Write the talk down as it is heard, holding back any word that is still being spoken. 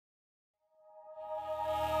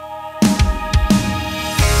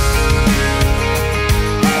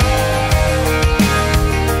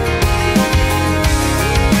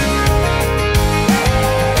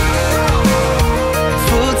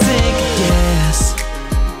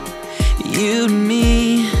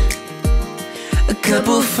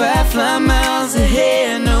Firefly miles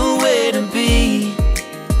ahead, nowhere to be.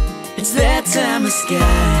 It's that time of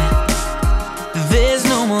sky, there's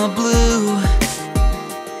no more blue.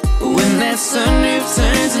 When that sunroof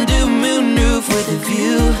turns into a moon roof with a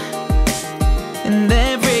view. And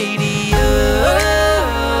that radio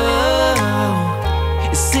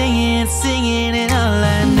is singing, singing, and all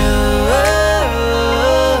I know,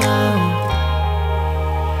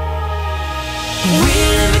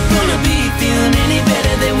 we're never gonna be feeling any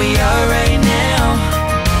better than we are right now.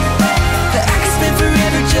 I could spend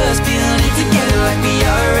forever just feeling it together like we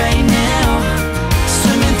are right now.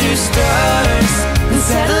 Swimming through stars and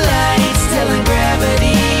satellites, telling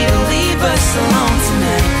gravity to leave us alone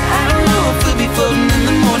tonight. I don't know if we'll be floating in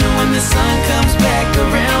the morning when the sun comes back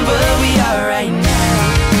around, but we are right now.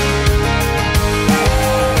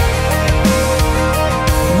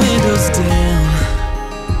 Windows down,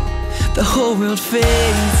 the whole world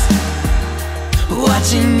fades,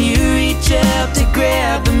 watching you reach out to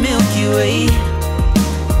grab the Milky Way.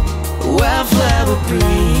 Wildflower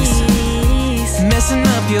breeze, messing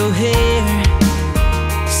up your hair.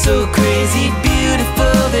 So crazy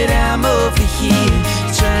beautiful that I'm over here